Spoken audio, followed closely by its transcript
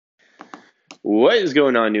What is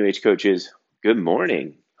going on, New Age coaches? Good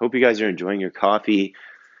morning. Hope you guys are enjoying your coffee.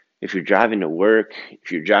 If you're driving to work,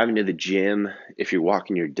 if you're driving to the gym, if you're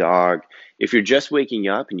walking your dog, if you're just waking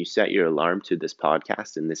up and you set your alarm to this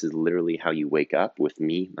podcast, and this is literally how you wake up with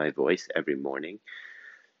me, my voice, every morning,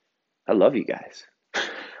 I love you guys.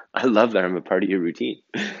 I love that I'm a part of your routine.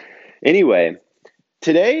 Anyway,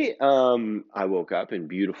 today, I woke up in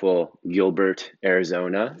beautiful Gilbert,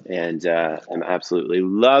 Arizona, and I'm absolutely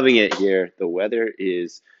loving it here. The weather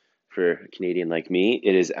is, for a Canadian like me,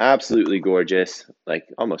 it is absolutely gorgeous, like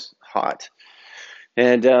almost hot.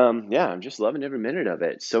 And yeah, I'm just loving every minute of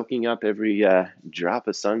it, soaking up every drop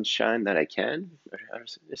of sunshine that I can.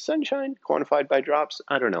 Is sunshine quantified by drops?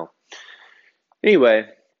 I don't know. Anyway,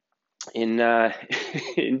 in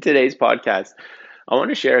in today's podcast, I want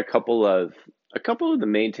to share a couple of the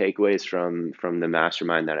main takeaways from the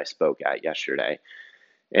mastermind that I spoke at yesterday.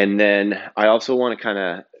 And then I also want to kind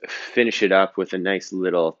of finish it up with a nice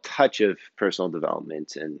little touch of personal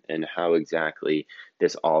development and how exactly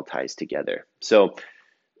this all ties together. So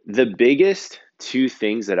the biggest two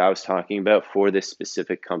things that I was talking about for this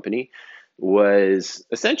specific company was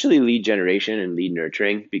essentially lead generation and lead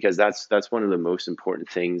nurturing, because that's one of the most important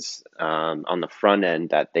things on the front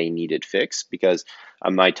end that they needed fixed, because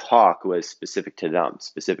my talk was specific to them,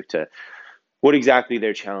 specific to what exactly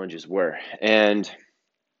their challenges were. And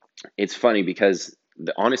it's funny because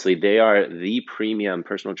honestly, they are the premium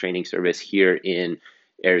personal training service here in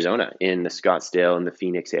Arizona, in the Scottsdale and the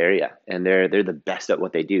Phoenix area, and they're the best at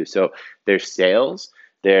what they do. So their sales,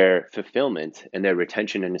 their fulfillment, and their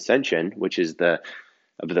retention and ascension, which is the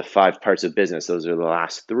of the five parts of business, those are the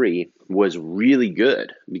last three, was really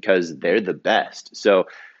good because they're the best. So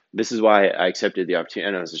this is why I accepted the opportunity,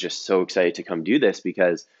 and I was just so excited to come do this,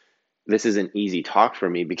 because this is an easy talk for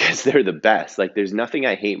me because they're the best. Like, there's nothing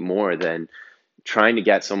I hate more than trying to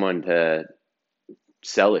get someone to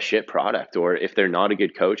sell a shit product, or if they're not a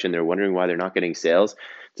good coach and they're wondering why they're not getting sales.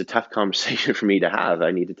 It's a tough conversation for me to have.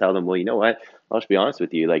 I need to tell them, well, you know what? I'll just be honest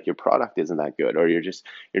with you. Like, your product isn't that good, or you're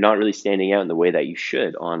not really standing out in the way that you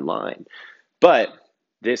should online. But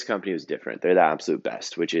this company was different. They're the absolute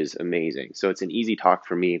best, which is amazing. So it's an easy talk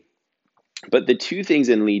for me. But the two things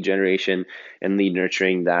in lead generation and lead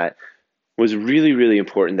nurturing that was really, really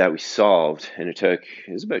important that we solved, and it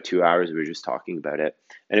was about 2 hours. We were just talking about it,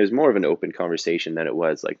 and it was more of an open conversation than it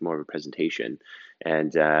was like more of a presentation.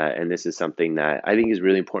 And this is something that I think is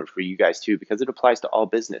really important for you guys too, because it applies to all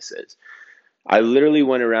businesses. I literally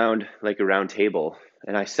went around like a round table,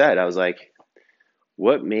 and I was like,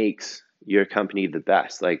 what makes your company the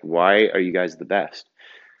best? Like, why are you guys the best?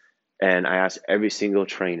 And I asked every single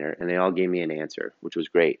trainer, and they all gave me an answer, which was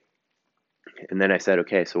great. And then I said,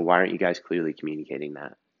 okay, so why aren't you guys clearly communicating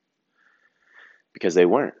that? Because they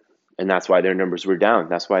weren't. And that's why their numbers were down.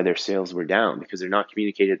 That's why their sales were down, because they're not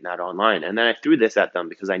communicating that online. And then I threw this at them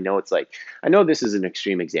because I know this is an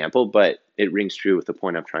extreme example, but it rings true with the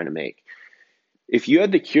point I'm trying to make. If you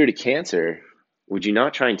had the cure to cancer, would you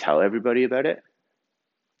not try and tell everybody about it?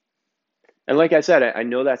 And like I said, I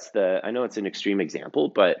know it's an extreme example,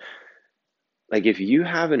 but like, if you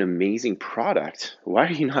have an amazing product, why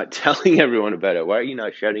are you not telling everyone about it? Why are you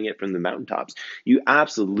not shouting it from the mountaintops? You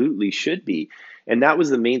absolutely should be. And that was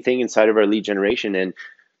the main thing inside of our lead generation. And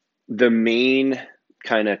the main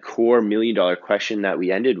kind of core $1 million question that we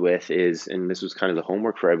ended with is, and this was kind of the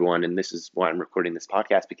homework for everyone, and this is why I'm recording this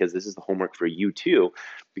podcast, because this is the homework for you too,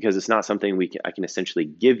 because it's not something I can essentially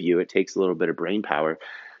give you. It takes a little bit of brain power.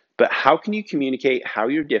 But how can you communicate how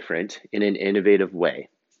you're different in an innovative way?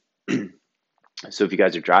 So if you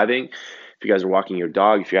guys are driving, if you guys are walking your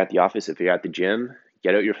dog, if you're at the office, if you're at the gym,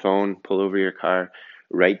 get out your phone, pull over your car,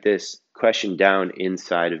 write this question down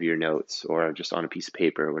inside of your notes or just on a piece of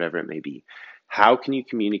paper or whatever it may be. How can you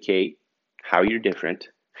communicate how you're different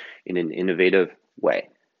in an innovative way?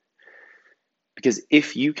 Because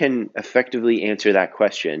if you can effectively answer that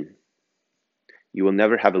question, you will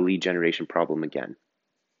never have a lead generation problem again.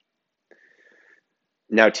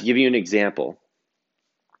 Now, to give you an example,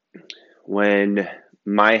 when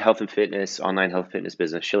my health and fitness, online health fitness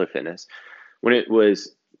business, Schiller Fitness, when it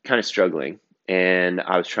was kind of struggling and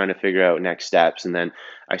I was trying to figure out next steps, and then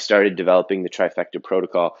I started developing the trifecta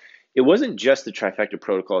protocol. It wasn't just the trifecta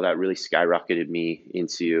protocol that really skyrocketed me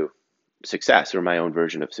into success, or my own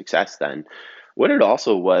version of success then. What it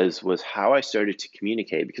also was how I started to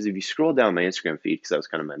communicate. Because if you scroll down my Instagram feed, because that was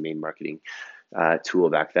kind of my main marketing tool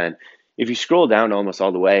back then, if you scroll down almost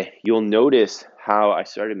all the way, you'll notice how I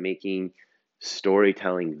started making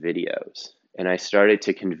storytelling videos. And I started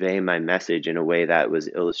to convey my message in a way that was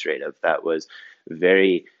illustrative, that was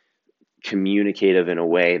very communicative, in a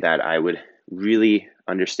way that I would really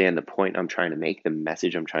understand the point I'm trying to make, the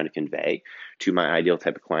message I'm trying to convey to my ideal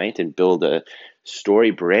type of client, and build a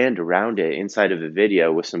story brand around it inside of a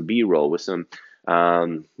video with some B-roll, with some,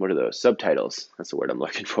 what are those? Subtitles. That's the word I'm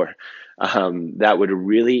looking for. That would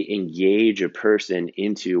really engage a person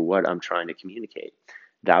into what I'm trying to communicate.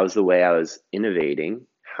 That was the way I was innovating,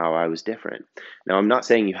 how I was different. Now, I'm not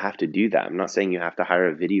saying you have to do that. I'm not saying you have to hire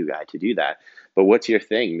a video guy to do that. But what's your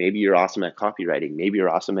thing? Maybe you're awesome at copywriting. Maybe you're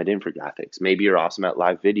awesome at infographics. Maybe you're awesome at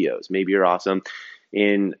live videos. Maybe you're awesome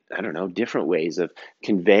in, I don't know, different ways of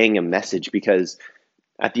conveying a message, because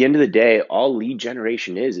at the end of the day, all lead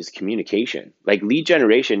generation is communication. Like, lead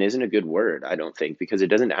generation isn't a good word, I don't think, because it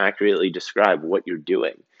doesn't accurately describe what you're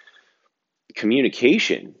doing.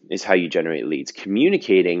 Communication is how you generate leads.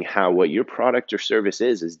 Communicating how what your product or service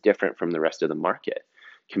is different from the rest of the market.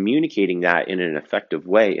 Communicating that in an effective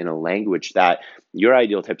way, in a language that your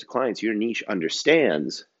ideal types of clients, your niche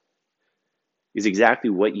understands, is exactly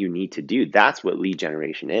what you need to do. That's what lead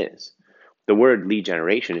generation is. The word lead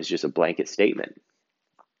generation is just a blanket statement.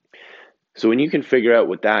 So when you can figure out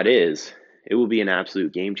what that is, it will be an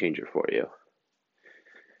absolute game changer for you.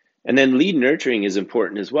 And then lead nurturing is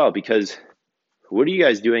important as well, because what are you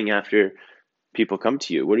guys doing after people come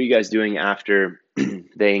to you? What are you guys doing after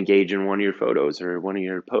they engage in one of your photos or one of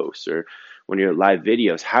your posts or one of your live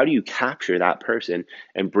videos? How do you capture that person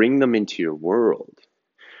and bring them into your world?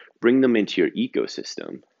 Bring them into your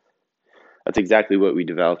ecosystem. That's exactly what we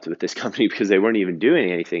developed with this company, because they weren't even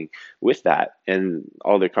doing anything with that. And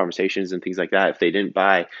all their conversations and things like that, if they didn't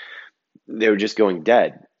buy, they were just going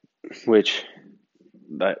dead, which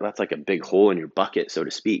that's like a big hole in your bucket, so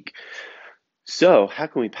to speak. So how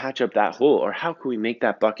can we patch up that hole, or how can we make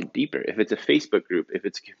that bucket deeper? If it's a Facebook group, if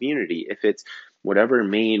it's a community, if it's whatever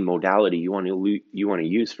main modality you want to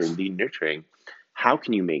use for lead nurturing, how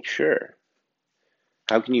can you make sure?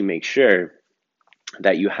 How can you make sure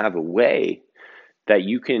that you have a way that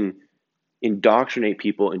you can indoctrinate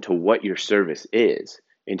people into what your service is,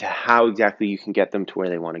 into how exactly you can get them to where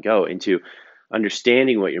they want to go, into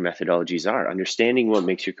understanding what your methodologies are, understanding what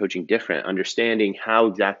makes your coaching different, understanding how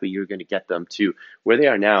exactly you're going to get them to where they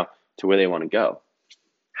are now to where they want to go.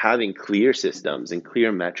 Having clear systems and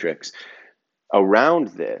clear metrics around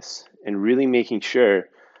this, and really making sure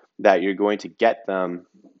that you're going to get them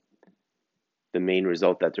the main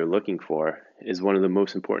result that they're looking for, is one of the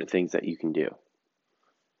most important things that you can do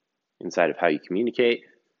inside of how you communicate,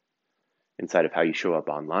 inside of how you show up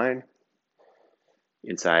online,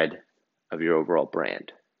 inside of your overall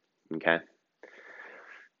brand. Okay?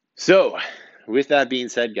 So, with that being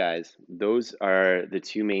said, guys, those are the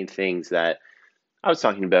two main things that I was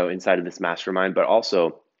talking about inside of this mastermind, but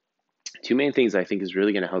also two main things I think is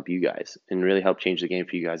really going to help you guys and really help change the game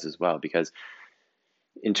for you guys as well. Because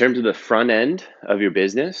in terms of the front end of your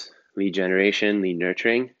business, lead generation, lead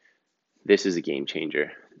nurturing, this is a game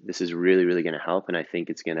changer. This is really, really going to help, and I think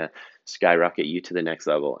it's going to skyrocket you to the next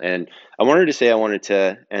level. And I wanted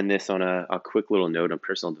to end this on a quick little note on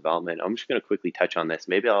personal development. I'm just going to quickly touch on this.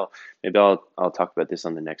 Maybe I'll talk about this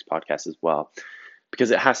on the next podcast as well, because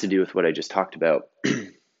it has to do with what I just talked about.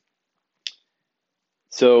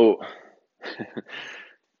 So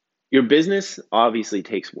your business obviously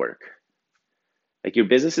takes work. Like, your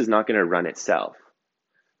business is not going to run itself.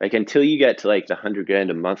 Like, until you get to like the 100 grand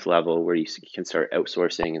a month level where you can start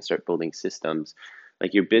outsourcing and start building systems,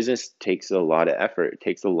 like, your business takes a lot of effort. It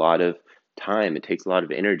takes a lot of time. It takes a lot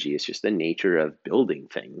of energy. It's just the nature of building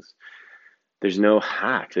things. There's no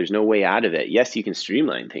hack. There's no way out of it. Yes, you can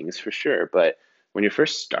streamline things for sure, but when you're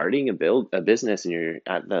first starting a business and you're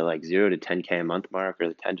at the like 0 to 10K a month mark, or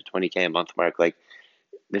the 10 to 20K a month mark, like,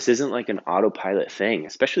 this isn't like an autopilot thing,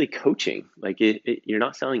 especially coaching. Like, you're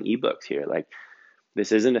not selling ebooks here. Like,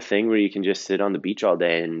 this isn't a thing where you can just sit on the beach all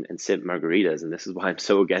day and sip margaritas. And this is why I'm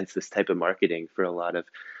so against this type of marketing for a lot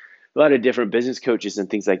of different business coaches and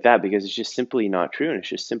things like that, because it's just simply not true. And it's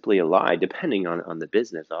just simply a lie, depending on the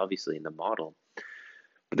business, obviously, and the model.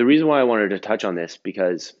 But the reason why I wanted to touch on this,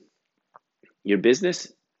 because your business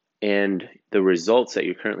and the results that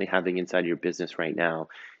you're currently having inside your business right now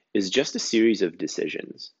is just a series of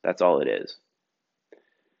decisions. That's all it is.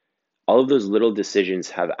 All of those little decisions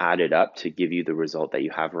have added up to give you the result that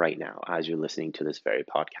you have right now as you're listening to this very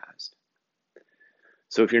podcast.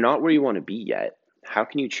 So if you're not where you want to be yet, how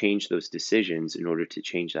can you change those decisions in order to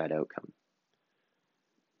change that outcome?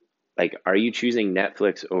 Like, are you choosing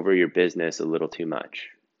Netflix over your business a little too much?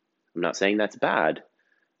 I'm not saying that's bad.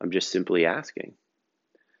 I'm just simply asking.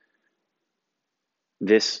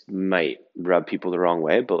 This might rub people the wrong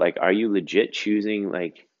way, but like, are you legit choosing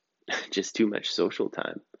like just too much social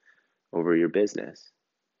time over your business?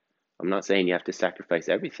 I'm not saying you have to sacrifice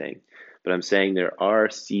everything, but I'm saying there are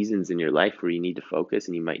seasons in your life where you need to focus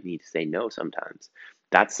and you might need to say no sometimes.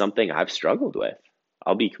 That's something I've struggled with.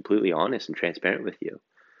 I'll be completely honest and transparent with you.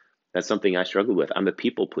 That's something I struggled with. I'm a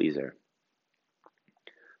people pleaser.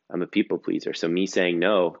 So me saying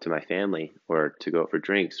no to my family or to go out for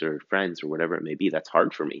drinks or friends or whatever it may be, that's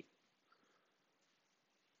hard for me.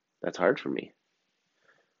 That's hard for me.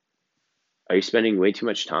 Are you spending way too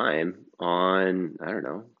much time on, I don't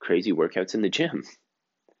know, crazy workouts in the gym?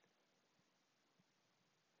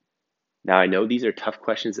 Now, I know these are tough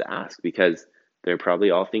questions to ask because they're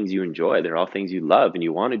probably all things you enjoy. They're all things you love and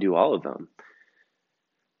you want to do all of them.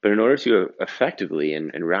 But in order to effectively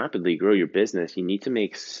and rapidly grow your business, you need to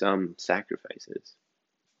make some sacrifices.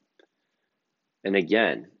 And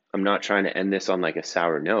again, I'm not trying to end this on like a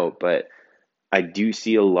sour note, but I do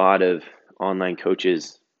see a lot of online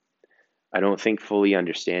coaches, I don't think fully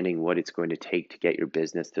understanding what it's going to take to get your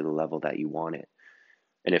business to the level that you want it.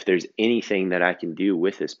 And if there's anything that I can do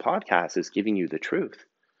with this podcast is giving you the truth.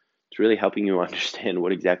 It's really helping you understand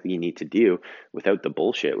what exactly you need to do without the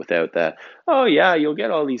bullshit, without the, oh yeah, you'll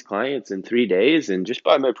get all these clients in 3 days and just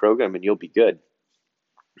buy my program and you'll be good.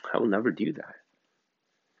 I will never do that.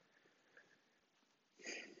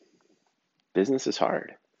 Business is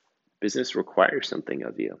hard. Business requires something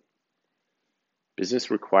of you. Business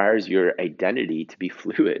requires your identity to be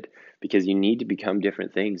fluid because you need to become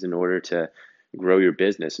different things in order to grow your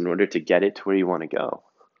business, in order to get it to where you want to go.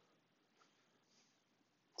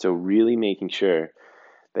 So really making sure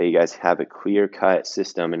that you guys have a clear-cut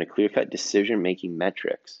system and a clear-cut decision-making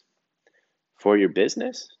metrics for your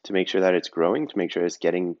business to make sure that it's growing, to make sure it's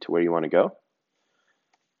getting to where you want to go,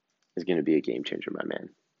 is going to be a game changer, my man.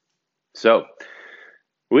 So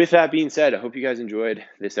with that being said, I hope you guys enjoyed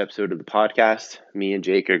this episode of the podcast. Me and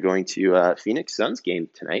Jake are going to Phoenix Suns game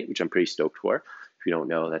tonight, which I'm pretty stoked for. If you don't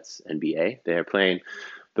know, that's NBA. They're playing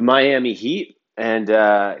the Miami Heat, and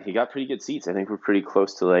he got pretty good seats. I think we're pretty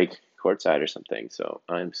close to like courtside or something, so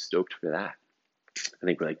I'm stoked for that. I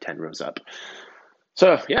think we're like 10 rows up.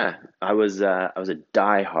 So yeah, I was a absolute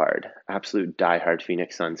diehard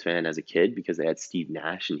Phoenix Suns fan as a kid because they had Steve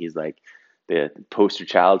Nash, and he's like the poster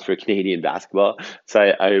child for Canadian basketball. So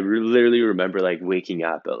I literally remember like waking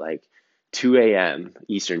up at like 2 a.m.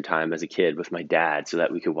 Eastern time as a kid with my dad so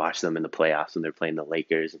that we could watch them in the playoffs when they're playing the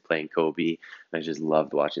Lakers and playing Kobe. And I just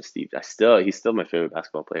loved watching Steve. He's still my favorite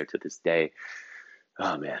basketball player to this day.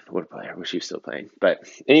 Oh man, what a player. I wish he was still playing. But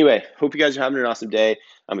anyway, hope you guys are having an awesome day.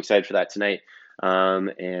 I'm excited for that tonight.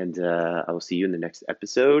 And I will see you in the next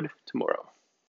episode tomorrow.